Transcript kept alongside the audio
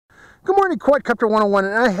Good morning, Quadcopter 101,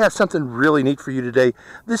 and I have something really neat for you today.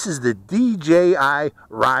 This is the DJI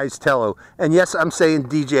Ryze Tello. And yes, I'm saying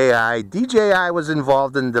DJI. DJI was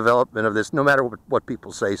involved in the development of this, no matter what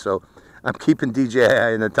people say, so I'm keeping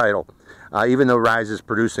DJI in the title, even though Ryze is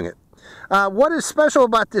producing it. What is special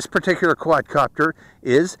about this particular quadcopter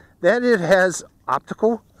is that it has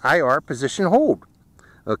optical IR position hold.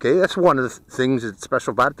 Okay, that's one of the things that's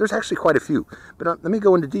special about it. There's actually quite a few, but let me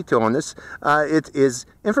go into detail on this. It is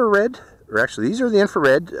infrared, or actually these are the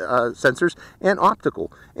infrared sensors, and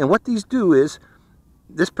optical. And what these do is,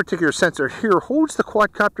 this particular sensor here holds the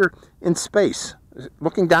quadcopter in space,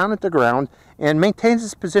 looking down at the ground, and maintains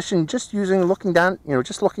its position just using looking down,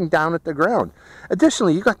 just looking down at the ground.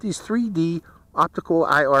 Additionally, you got these 3D optical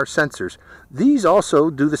IR sensors. These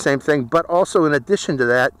also do the same thing, but also in addition to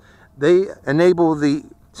that, they enable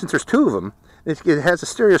since there's two of them, it has a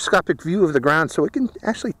stereoscopic view of the ground, so it can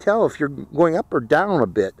actually tell if you're going up or down a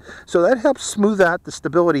bit. So that helps smooth out the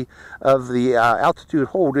stability of the altitude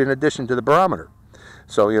hold in addition to the barometer.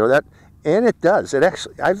 So, and it does. It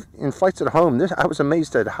actually, in flights at home, I was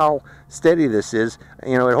amazed at how steady this is.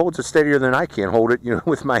 It holds it steadier than I can hold it,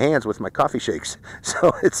 with my hands, with my coffee shakes.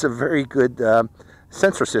 So it's a very good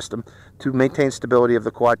sensor system to maintain stability of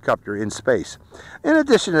the quadcopter in space. In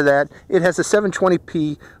addition to that, it has a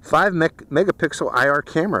 720p 5 megapixel IR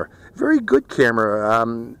camera. Very good camera,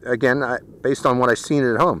 again, based on what I've seen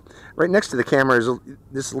at home. Right next to the camera is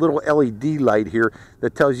this little LED light here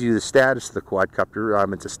that tells you the status of the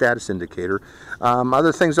quadcopter. It's a status indicator.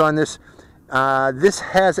 Other things on this, this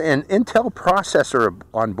has an Intel processor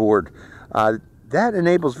on board. That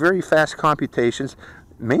enables very fast computations,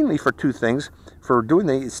 mainly for two things: for doing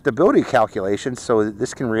the stability calculations, so that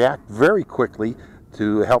this can react very quickly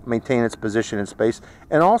to help maintain its position in space,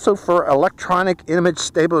 and also for electronic image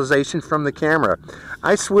stabilization from the camera.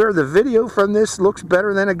 I swear the video from this looks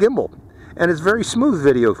better than a gimbal, and it's very smooth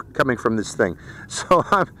video coming from this thing. So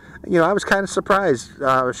I was kind of surprised,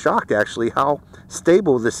 shocked actually, how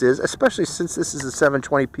stable this is, especially since this is a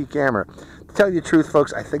 720p camera. To tell you the truth,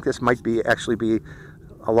 folks, I think this might actually be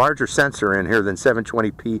a larger sensor in here than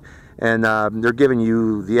 720p, and they're giving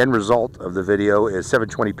you the end result of the video is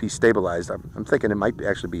 720p stabilized. I'm thinking it might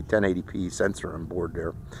actually be 1080p sensor on board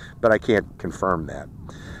there, but I can't confirm that.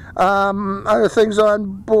 Other things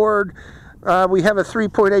on board, we have a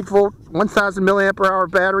 3.8 volt 1000 milliampere hour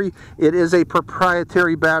battery. It is a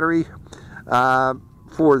proprietary battery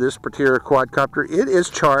for this particular quadcopter. It is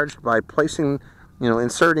charged by placing,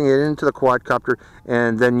 inserting it into the quadcopter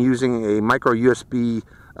and then using a micro USB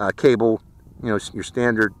cable, your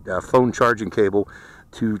standard phone charging cable,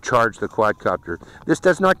 to charge the quadcopter. This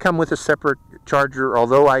does not come with a separate charger,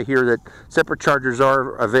 although I hear that separate chargers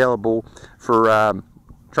are available for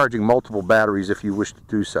charging multiple batteries if you wish to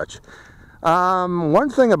do such.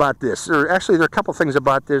 One thing about this, or actually there are a couple things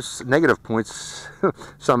about this, negative points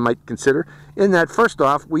some might consider, in that first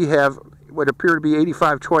off, we have what appear to be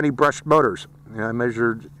 8520 brushed motors. I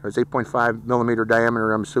measured, it was 8.5 millimeter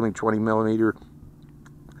diameter, I'm assuming 20 millimeter,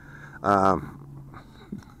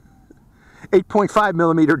 8.5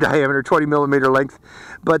 millimeter diameter, 20 millimeter length.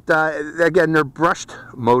 But again, they're brushed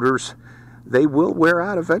motors. They will wear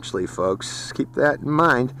out eventually, folks. Keep that in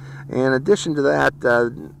mind. And in addition to that,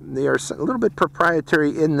 they are a little bit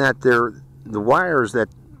proprietary in that the wires that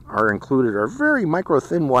are included are very micro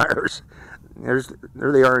thin wires. There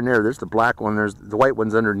they are in there. There's the black one. There's the white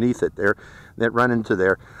ones underneath it there that run into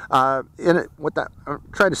there. I'm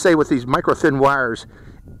trying to say with these micro thin wires,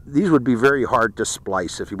 these would be very hard to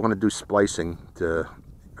splice if you want to do splicing to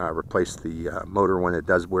replace the motor when it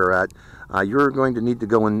does wear out. You're going to need to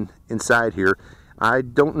go inside here. I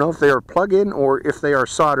don't know if they are plug-in or if they are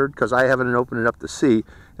soldered, because I haven't opened it up to see,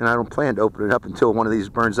 and I don't plan to open it up until one of these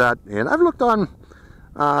burns out. And I've looked on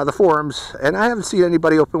the forums, and I haven't seen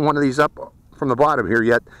anybody open one of these up from the bottom here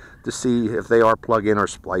yet to see if they are plug-in or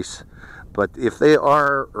splice. But if they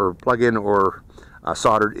are, or plug-in or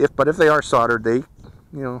soldered, if they are soldered, they,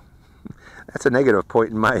 that's a negative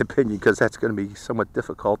point in my opinion, because that's going to be somewhat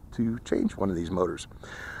difficult to change one of these motors.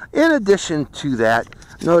 In addition to that,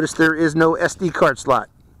 notice there is no SD card slot.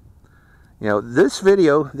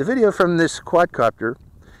 The video from this quadcopter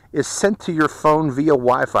is sent to your phone via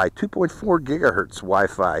Wi-Fi, 2.4 gigahertz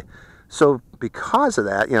Wi-Fi. So because of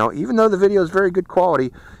that, even though the video is very good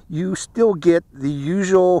quality, you still get the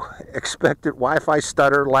usual expected Wi-Fi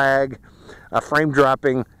stutter, lag, frame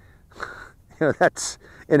dropping. That's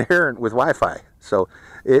inherent with Wi-Fi. So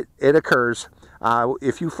it occurs.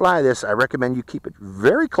 If you fly this, I recommend you keep it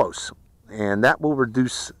very close, and that will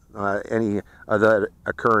reduce any of the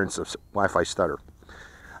occurrence of Wi-Fi stutter.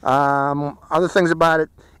 Other things about it,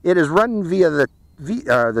 it is run via the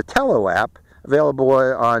the Tello app, available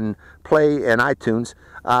on Play and iTunes.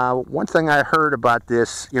 One thing I heard about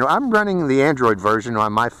this, I'm running the Android version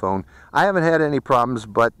on my phone. I haven't had any problems,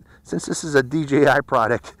 but since this is a DJI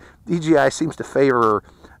product, DJI seems to favor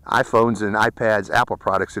iPhones and iPads, Apple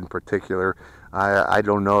products in particular. I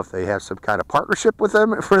don't know if they have some kind of partnership with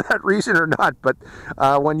them for that reason or not, but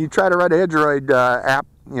when you try to run Android app,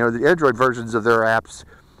 the Android versions of their apps,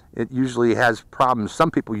 it usually has problems.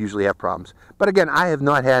 Some people usually have problems. But again, I have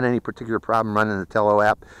not had any particular problem running the Tello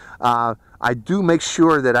app. I do make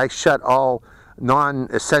sure that I shut all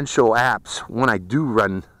non-essential apps when I do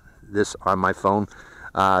run this on my phone.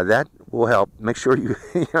 That will help. Make sure you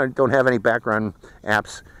don't have any background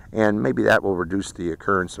apps, and maybe that will reduce the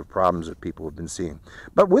occurrence of problems that people have been seeing.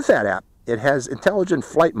 But with that app, it has intelligent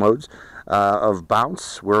flight modes of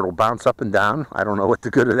bounce, where it'll bounce up and down. I don't know what the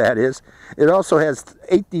good of that is. It also has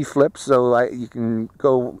 8D flips, so you can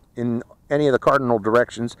go in any of the cardinal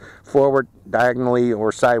directions, forward, diagonally,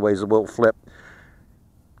 or sideways. It will flip.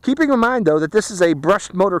 Keeping in mind, though, that this is a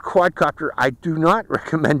brushed motor quadcopter, I do not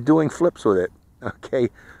recommend doing flips with it. Okay,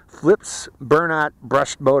 flips burn out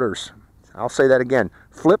brushed motors. I'll say that again.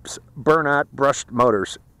 Flips burn out brushed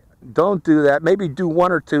motors. Don't do that. Maybe do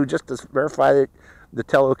one or two just to verify that the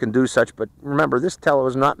Tello can do such. But remember, this Tello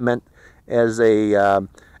is not meant as a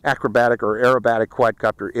acrobatic or aerobatic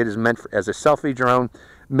quadcopter. It is meant as a selfie drone.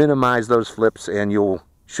 Minimize those flips, and you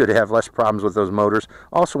should have less problems with those motors.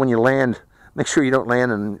 Also, when you land, make sure you don't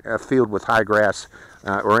land in a field with high grass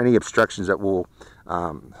or any obstructions that will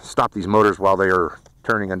stop these motors while they are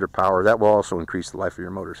turning under power. That will also increase the life of your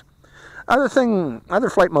motors. Other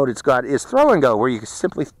flight mode it's got is throw and go, where you can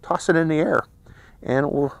simply toss it in the air and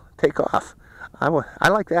it will take off. I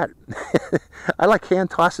like that. I like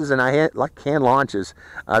hand tosses and I like hand launches.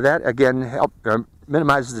 That again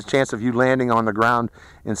minimizes the chance of you landing on the ground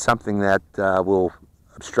in something that will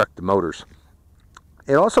obstruct the motors.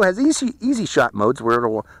 It also has easy shot modes, where it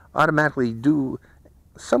will automatically do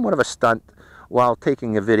somewhat of a stunt while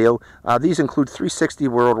taking a video. These include 360,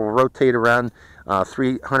 where it will rotate around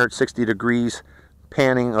 360 degrees,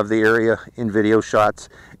 panning of the area in video shots.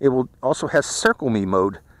 It will also have Circle Me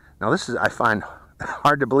mode. Now this is, I find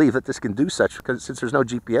hard to believe that this can do such, because since there's no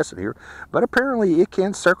GPS in here, but apparently it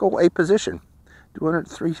can circle a position,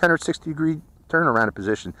 360 degree turnaround a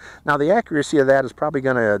position. Now the accuracy of that is probably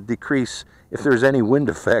going to decrease if there's any wind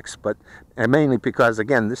effects, but mainly because,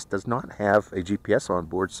 again, this does not have a GPS on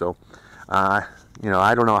board, so I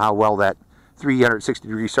don't know how well that 360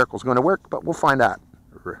 degree circle is going to work, but we'll find out.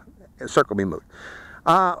 Circle Me mode.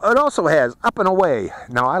 It also has up and away.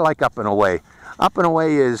 Now I like up and away. Up and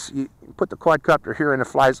away is you put the quadcopter here and it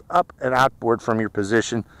flies up and outboard from your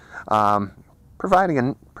position, providing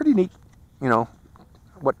a pretty neat,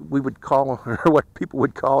 what we would call, or what people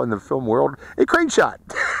would call in the film world, a crane shot.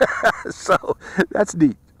 So that's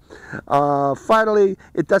neat. Finally,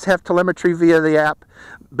 it does have telemetry via the app,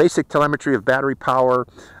 basic telemetry of battery power,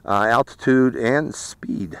 altitude, and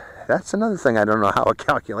speed. That's another thing I don't know how it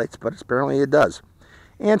calculates, but apparently it does.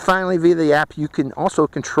 And finally, via the app, you can also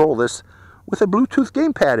control this with a Bluetooth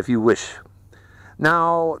gamepad if you wish.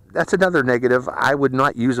 Now, that's another negative. I would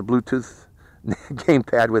not use a Bluetooth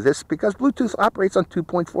gamepad with this, because Bluetooth operates on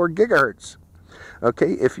 2.4 gigahertz.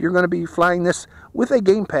 Okay, if you're going to be flying this with a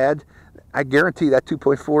gamepad, I guarantee that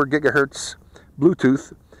 2.4 gigahertz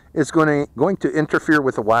Bluetooth is going to interfere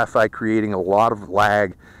with the Wi-Fi, creating a lot of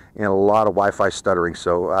lag and a lot of Wi-Fi stuttering.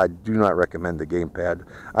 So I do not recommend the gamepad.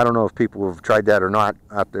 I don't know if people have tried that or not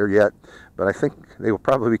out there yet, but I think they will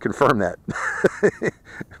probably confirm that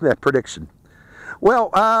that prediction.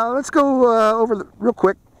 Well, let's go over real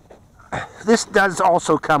quick. This does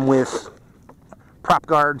also come with prop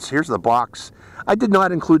guards. Here's the box. I did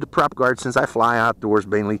not include the prop guards since I fly outdoors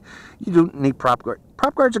mainly. You don't need prop guards.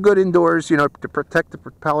 Prop guards are good indoors, to protect the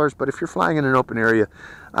propellers, but if you're flying in an open area,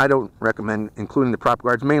 I don't recommend including the prop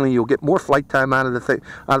guards. Mainly, you'll get more flight time out of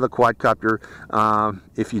the quadcopter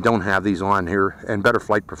if you don't have these on here, and better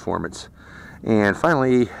flight performance. And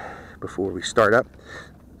finally, before we start up,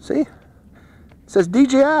 see? It says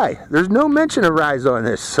DJI. There's no mention of Ryze on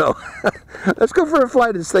this, so let's go for a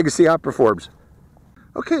flight of this thing and see how it performs.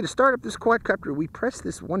 Okay, to start up this quadcopter, we press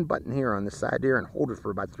this one button here on the side here and hold it for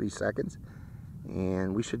about 3 seconds.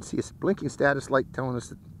 And we should see a blinking status light telling us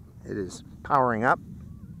that it is powering up.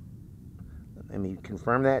 Let me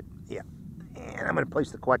confirm that. Yeah. And I'm going to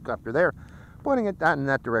place the quadcopter there, pointing it down in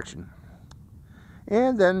that direction.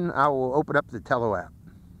 And then I will open up the Tello app.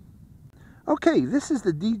 Okay, this is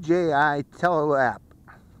the DJI Tello app.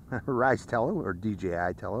 Ryze Tello, or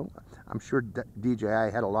DJI Tello. I'm sure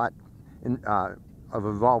DJI had a lot of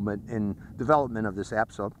involvement in development of this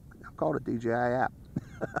app, so called a DJI app.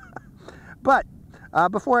 But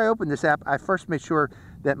before I opened this app, I first made sure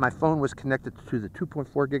that my phone was connected to the 2.4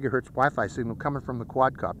 gigahertz Wi-Fi signal coming from the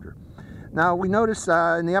quadcopter. Now we notice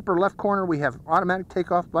in the upper left corner we have automatic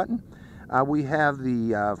takeoff button. We have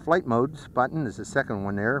the flight modes button is the second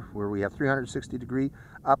one there, where we have 360-degree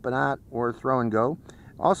up and out or throw and go.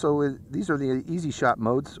 Also, these are the easy shot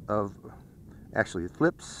modes of, actually,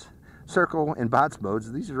 flips, circle, and bots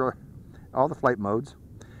modes. These are all the flight modes.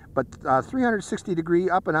 But 360-degree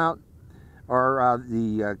up and out are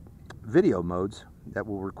the video modes that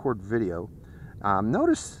will record video.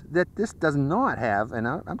 Notice that this does not have, and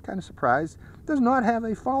I'm kind of surprised, does not have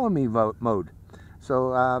a follow me mode.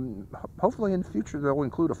 So hopefully in the future they'll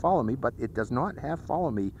include a follow me, but it does not have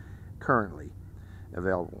follow me currently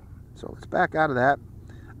available. So let's back out of that.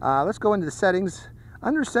 Let's go into the settings.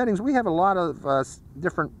 Under settings, we have a lot of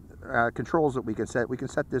different controls that we can set. We can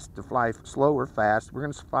set this to fly slow or fast. We're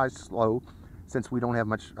going to fly slow since we don't have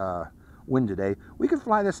much wind today. We can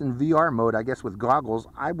fly this in VR mode, I guess, with goggles.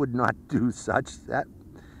 I would not do such. That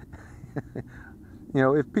you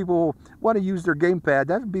know, if people want to use their gamepad,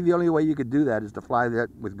 that would be the only way you could do that, is to fly that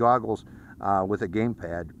with goggles with a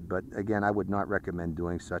gamepad. But again, I would not recommend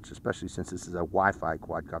doing such, especially since this is a Wi-Fi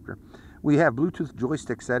quadcopter. We have Bluetooth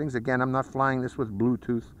joystick settings. Again, I'm not flying this with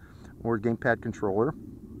Bluetooth or gamepad controller.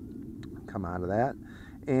 Come out of that.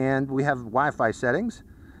 And we have Wi-Fi settings.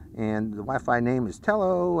 And the Wi-Fi name is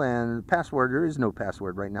Tello, and password, there is no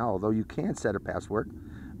password right now, although you can set a password.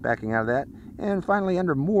 Backing out of that. And finally,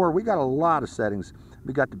 under more, we got a lot of settings.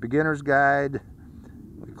 We got the beginner's guide.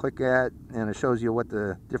 We click that, and it shows you what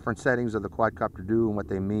the different settings of the quadcopter do and what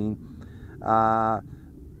they mean.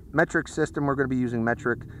 Metric system, we're going to be using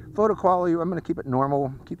metric. Photo quality, I'm going to keep it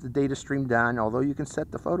normal, keep the data stream down, although you can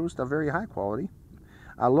set the photos to very high quality.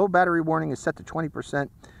 Low battery warning is set to 20%.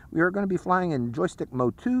 We are going to be flying in joystick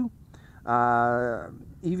mode 2.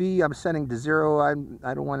 EV I'm setting to 0.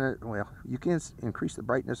 I don't want to, well, you can increase the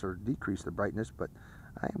brightness or decrease the brightness, but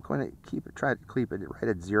I am going to try to keep it right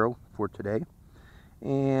at 0 for today.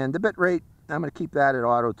 And the bit rate, I'm going to keep that at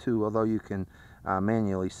auto too, although you can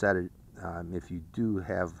manually set it if you do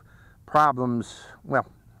have problems. Well,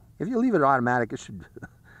 if you leave it automatic, it should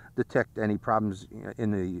detect any problems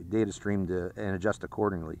in the data stream and adjust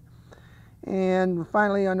accordingly. And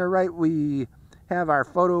finally, on the right, we have our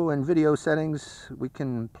photo and video settings. We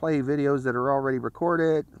can play videos that are already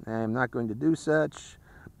recorded. I'm not going to do such.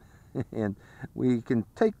 And we can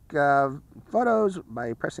take photos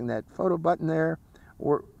by pressing that photo button there,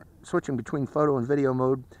 or switching between photo and video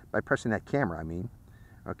mode by pressing that camera, I mean.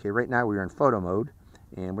 Okay, right now we're in photo mode,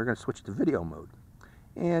 and we're going to switch to video mode.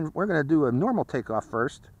 And we're going to do a normal takeoff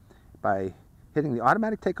first by hitting the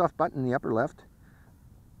automatic takeoff button in the upper left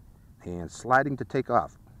and sliding to take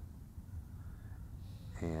off.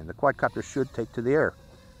 And the quadcopter should take to the air.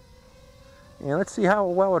 And let's see how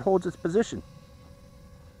well it holds its position.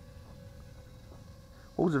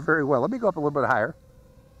 Holds it very well. Let me go up a little bit higher.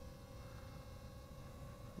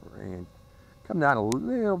 And come down a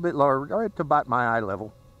little bit lower, right to about my eye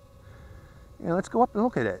level. And let's go up and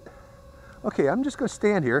look at it. Okay, I'm just going to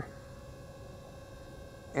stand here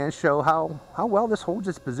and show how well this holds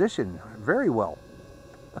its position. Very well.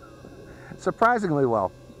 Surprisingly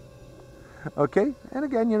well. Okay, and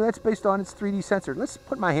again, you know, that's based on its 3D sensor. Let's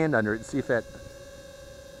put my hand under it and see if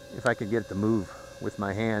I can get it to move with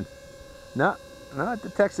my hand. No, it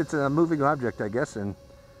detects it's a moving object, I guess, and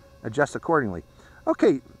adjusts accordingly.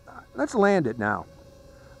 Okay, let's land it now.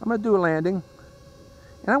 I'm going to do a landing,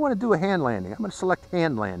 and I want to do a hand landing. I'm going to select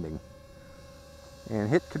hand landing and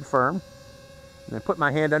hit confirm, and then put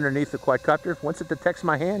my hand underneath the quadcopter. Once it detects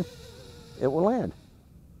my hand, it will land.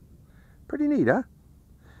 Pretty neat, huh?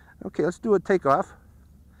 Okay, let's do a takeoff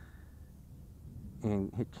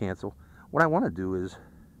and hit cancel. What I want to do is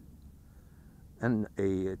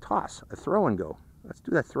a toss, a throw and go. Let's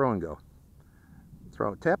do that throw and go.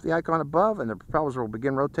 Tap the icon above, and the propellers will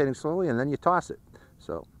begin rotating slowly, and then you toss it.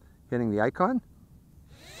 So, hitting the icon,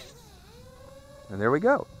 and there we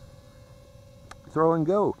go. Throw and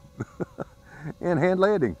go. And hand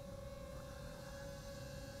landing.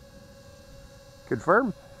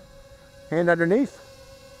 Confirm. Hand underneath.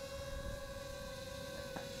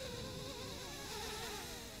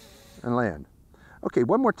 And land. Okay,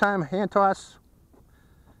 one more time, hand toss.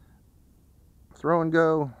 Throw and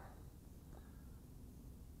go.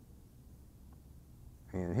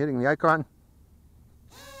 And hitting the icon.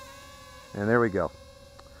 And there we go.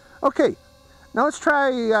 Okay, now let's try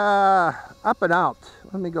up and out.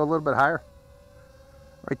 Let me go a little bit higher.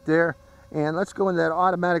 Right there. And let's go into that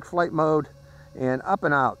automatic flight mode and up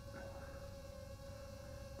and out.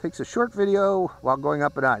 Takes a short video while going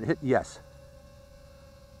up and out. Hit yes.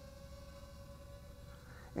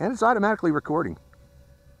 And it's automatically recording.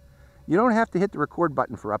 You don't have to hit the record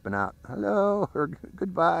button for up and out. Hello or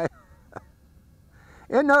goodbye.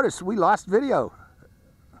 And notice we lost video.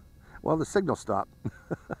 Well, the signal stopped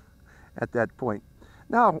at that point.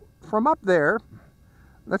 Now, from up there,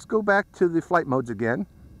 let's go back to the flight modes again.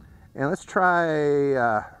 And let's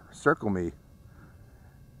try Circle Me.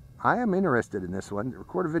 I am interested in this one.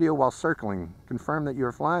 Record a video while circling. Confirm that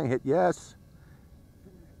you're flying. Hit yes.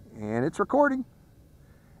 And it's recording.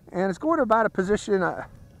 And it's going to about a position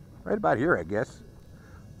right about here, I guess.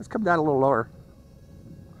 Let's come down a little lower.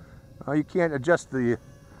 Oh, you can't adjust the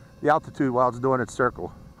altitude while it's doing its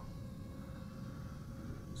circle.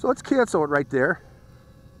 So let's cancel it right there.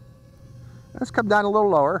 Let's come down a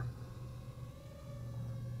little lower.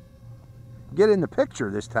 Get in the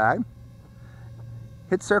picture this time.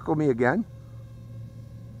 Hit Circle Me again.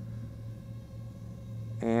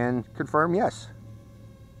 And confirm yes.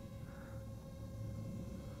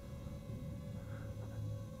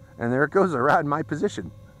 And there it goes around my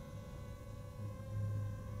position.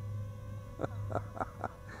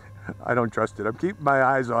 I don't trust it. I'm keeping my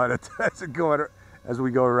eyes on it as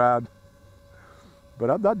we go around.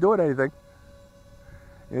 But I'm not doing anything.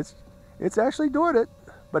 It's actually doing it,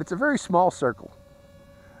 but it's a very small circle.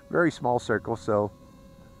 Very small circle, so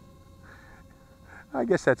I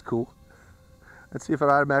guess that's cool. Let's see if it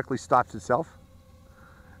automatically stops itself.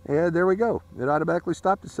 And there we go. It automatically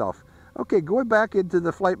stopped itself. Okay, going back into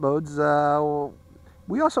the flight modes,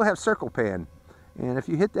 we also have Circle Pan. And if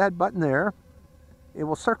you hit that button there, it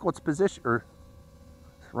will circle its position, or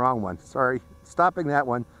wrong one, sorry, stopping that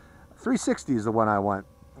one. 360 is the one I want.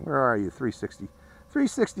 Where are you, 360?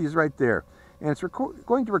 360 is right there. And it's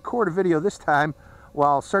going to record a video this time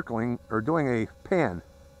while circling, or doing a pan.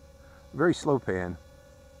 Very slow pan.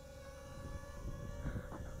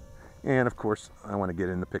 And of course, I want to get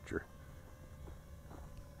in the picture.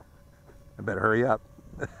 I better hurry up.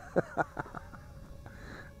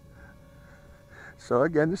 So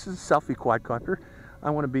again, this is a selfie quadcopter. I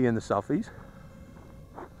want to be in the selfies.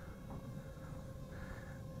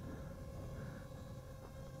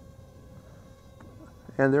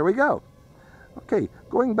 And there we go. Okay,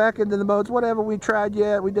 going back into the modes, what haven't we tried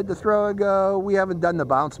yet? We did the throw and go. We haven't done the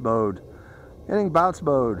bounce mode. Hitting bounce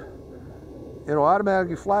mode, it'll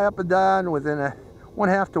automatically fly up and down within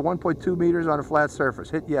 1/2 to 1.2 meters on a flat surface.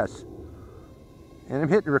 Hit yes. And I'm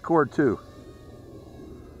hitting record too.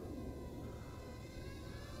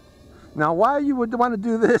 Now, why you would want to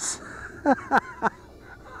do this,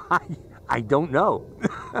 I don't know.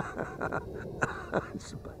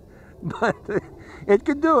 But it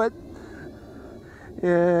can do it.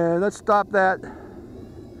 And let's stop that.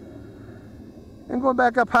 And going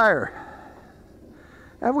back up higher.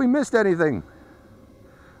 Have we missed anything?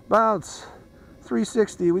 Bounce,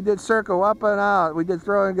 360. We did circle, up and out. We did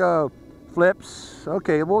throw and go. Flips.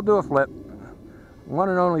 Okay, we'll do a flip. One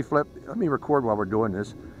and only flip. Let me record while we're doing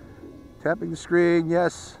this. Tapping the screen,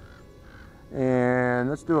 yes. And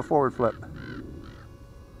let's do a forward flip.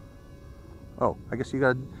 Oh, I guess you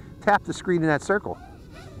gotta tap the screen in that circle.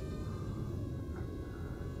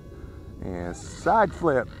 And side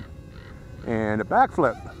flip. And a back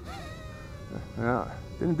flip.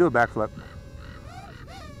 Didn't do a back flip.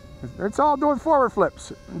 It's all doing forward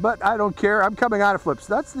flips, but I don't care. I'm coming out of flips.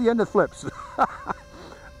 That's the end of flips.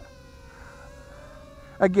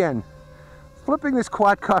 Again, flipping this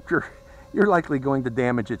quadcopter, you're likely going to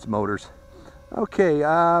damage its motors. Okay,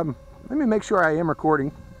 let me make sure I am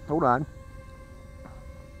recording. Hold on.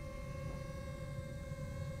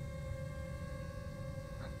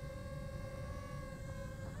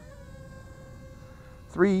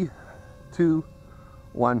 Three, 2,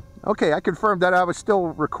 1. Okay, I confirmed that I was still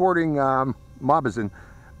recording Mobazin.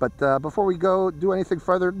 But before we go do anything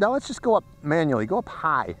further, now let's just go up manually. Go up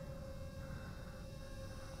high.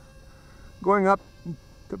 Going up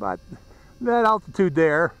to about that altitude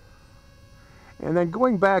there. And then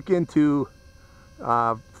going back into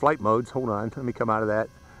flight modes. Hold on, let me come out of that.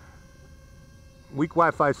 Weak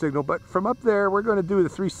Wi-Fi signal. But from up there, we're going to do the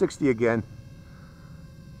 360 again.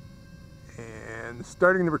 And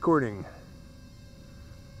starting the recording.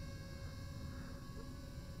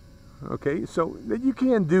 Okay, so you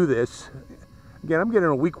can do this. Again, I'm getting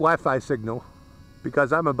a weak Wi-Fi signal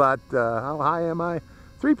because I'm about, how high am I?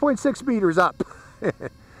 3.6 meters up.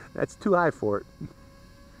 That's too high for it.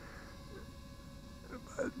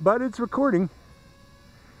 But it's recording.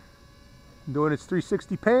 Doing its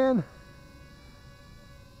 360 pan.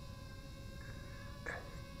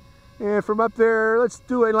 And from up there, let's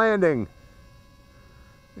do a landing.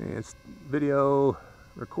 And it's video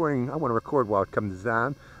recording. I want to record while it comes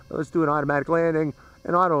down. But let's do an automatic landing,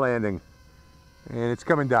 an auto landing. And it's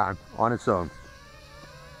coming down on its own.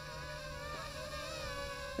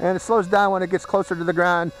 And it slows down when it gets closer to the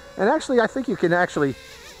ground. And actually, I think you can actually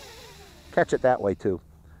catch it that way too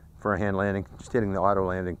for a hand landing, just hitting the auto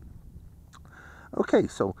landing. Okay,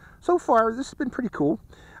 so far this has been pretty cool.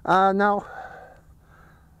 Now,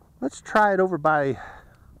 let's try it over by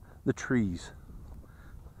the trees.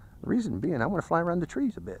 The reason being, I want to fly around the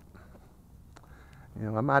trees a bit. You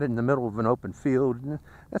know, I'm out in the middle of an open field, and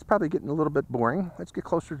that's probably getting a little bit boring. Let's get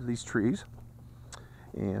closer to these trees.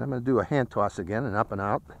 And I'm going to do a hand toss again, and up and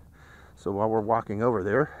out. So while we're walking over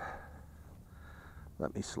there,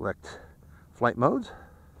 let me select flight modes.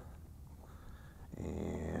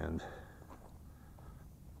 And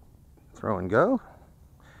throw and go.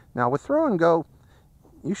 Now with throw and go,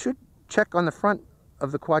 you should check on the front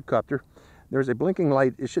of the quadcopter. There's a blinking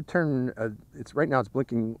light. It should turn, right now it's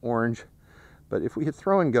blinking orange, but if we hit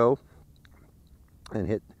throw and go and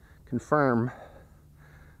hit confirm,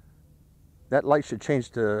 that light should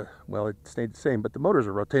change to, well, it stayed the same, but the motors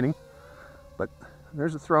are rotating. But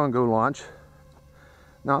there's a throw and go launch.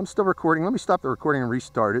 Now I'm still recording. Let me stop the recording and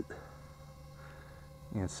restart it.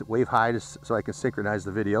 And wave high so I can synchronize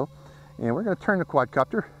the video. And we're going to turn the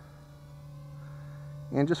quadcopter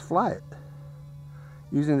and just fly it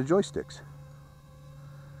using the joysticks.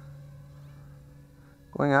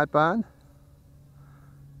 Going outbound,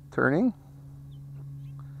 turning,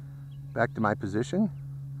 back to my position.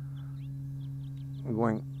 I'm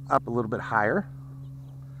going up a little bit higher,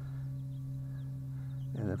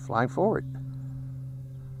 and then flying forward.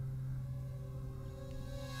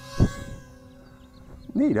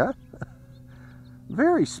 Neat, huh?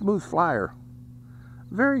 Very smooth flyer.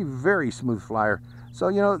 Very, very smooth flyer. So,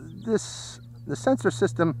 you know, the sensor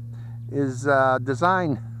system is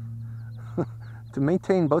designed to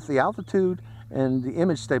maintain both the altitude and the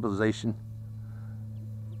image stabilization,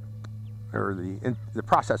 or the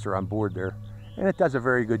processor on board there. And it does a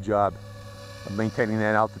very good job of maintaining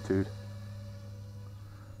that altitude.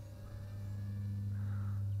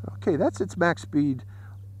 Okay, that's its max speed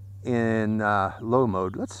in low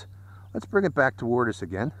mode. Let's bring it back toward us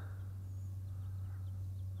again.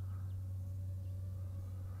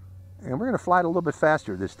 And we're going to fly it a little bit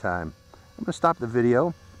faster this time. I'm going to stop the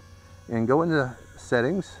video and go into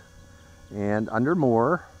settings, and under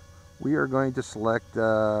more we are going to select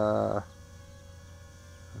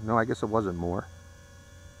no, I guess it wasn't more.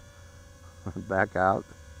 Back out.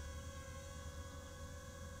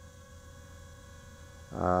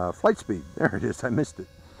 Flight speed, there it is, I missed it.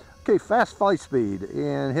 Okay, fast flight speed,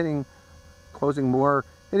 and hitting closing more,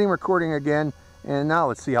 hitting recording again, and now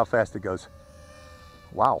let's see how fast it goes.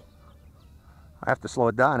 Wow, I have to slow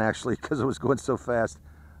it down actually because it was going so fast.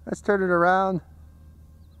 Let's turn it around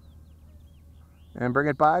and bring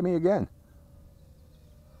it by me again.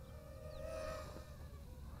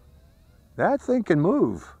 That thing can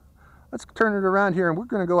move. Let's turn it around here, and we're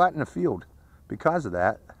going to go out in the field because of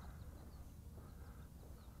that.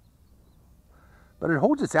 But it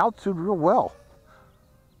holds its altitude real well.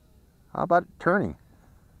 How about turning?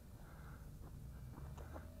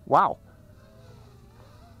 Wow.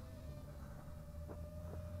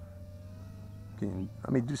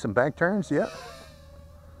 Let me do some bank turns, yeah.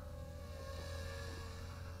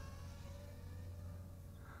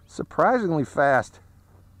 Surprisingly fast.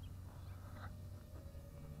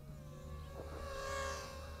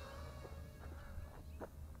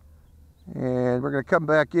 And we're going to come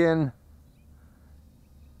back in.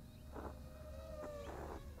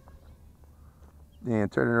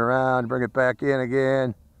 And turn it around, bring it back in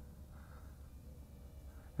again.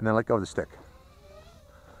 And then let go of the stick.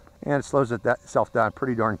 And it slows itself down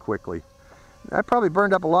pretty darn quickly. That probably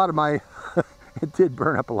burned up a lot of my, it did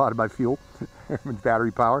burn up a lot of my fuel,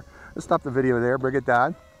 battery power. Let's stop the video there, bring it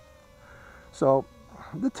down. So,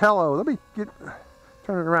 the Tello, let me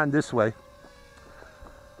turn it around this way.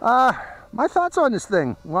 My thoughts on this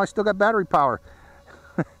thing. Well, I still got battery power.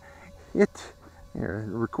 Here,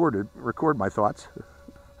 record my thoughts.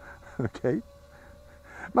 Okay.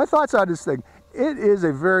 My thoughts on this thing. It is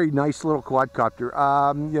a very nice little quadcopter.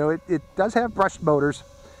 You know, it does have brushed motors.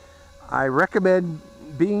 I recommend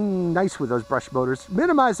being nice with those brushed motors.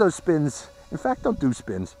 Minimize those spins. In fact, don't do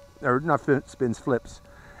spins. Or not spins, flips.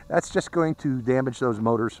 That's just going to damage those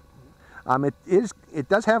motors. It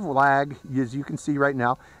does have lag, as you can see right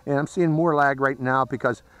now. And I'm seeing more lag right now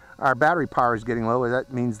because our battery power is getting low.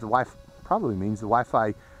 That means probably means the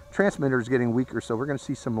Wi-Fi transmitter is getting weaker, so we're going to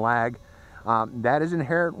see some lag. That is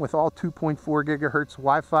inherent with all 2.4 gigahertz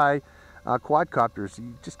Wi-Fi quadcopters.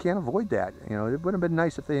 You just can't avoid that. You know, it would have been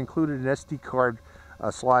nice if they included an SD card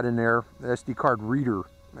slot in there, the SD card reader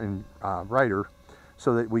and writer,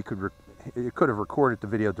 so that we could it could have recorded the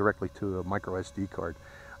video directly to a micro SD card.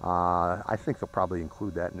 I think they'll probably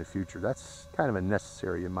include that in the future. That's kind of a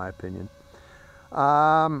necessary in my opinion.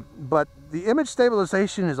 But the image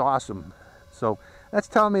stabilization is awesome. So that's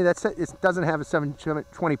telling me that it doesn't have a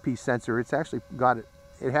 720p sensor. It's actually got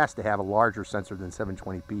it has to have a larger sensor than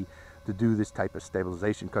 720p to do this type of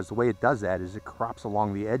stabilization, because the way it does that is it crops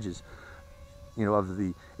along the edges, you know, of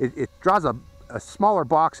the, it draws a smaller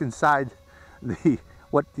box inside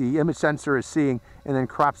what the image sensor is seeing, and then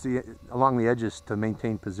crops along the edges to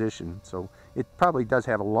maintain position. So it probably does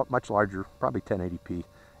have a much larger, probably 1080p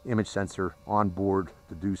image sensor on board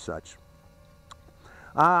to do such.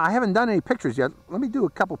 I haven't done any pictures yet. Let me do a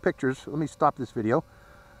couple pictures. Let me stop this video.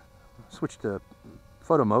 Switch to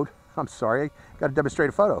photo mode. I'm sorry, I got to demonstrate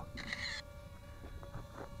a photo.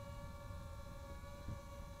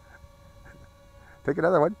 Take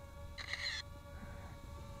another one.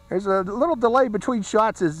 There's a little delay between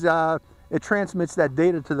shots as it transmits that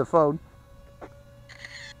data to the phone.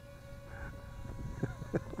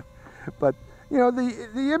 But you know,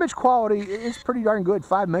 the image quality is pretty darn good.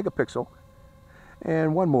 5 megapixel.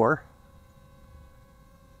 And one more.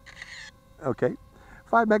 Okay,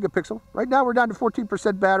 5 megapixel. Right now we're down to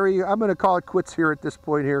 14% battery. I'm going to call it quits here at this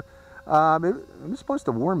point here. It was supposed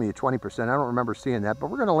to warn me at 20%. I don't remember seeing that,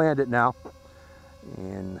 but we're going to land it now.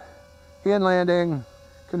 And hand landing,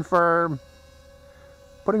 confirm.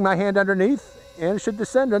 Putting my hand underneath, and it should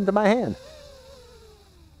descend into my hand.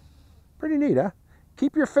 Pretty neat, huh?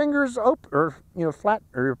 Keep your fingers open, or you know, flat,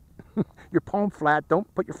 or your palm flat.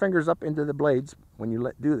 Don't put your fingers up into the blades when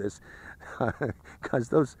you do this, because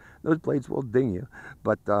those blades will ding you.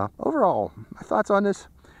 But overall, my thoughts on this: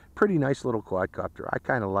 pretty nice little quadcopter. I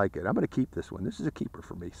kind of like it. I'm going to keep this one. This is a keeper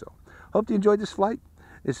for me. So, hope you enjoyed this flight.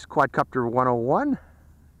 This is Quadcopter 101.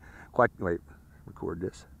 Wait, record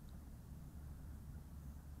this.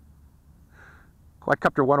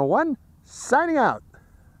 Quadcopter 101, signing out.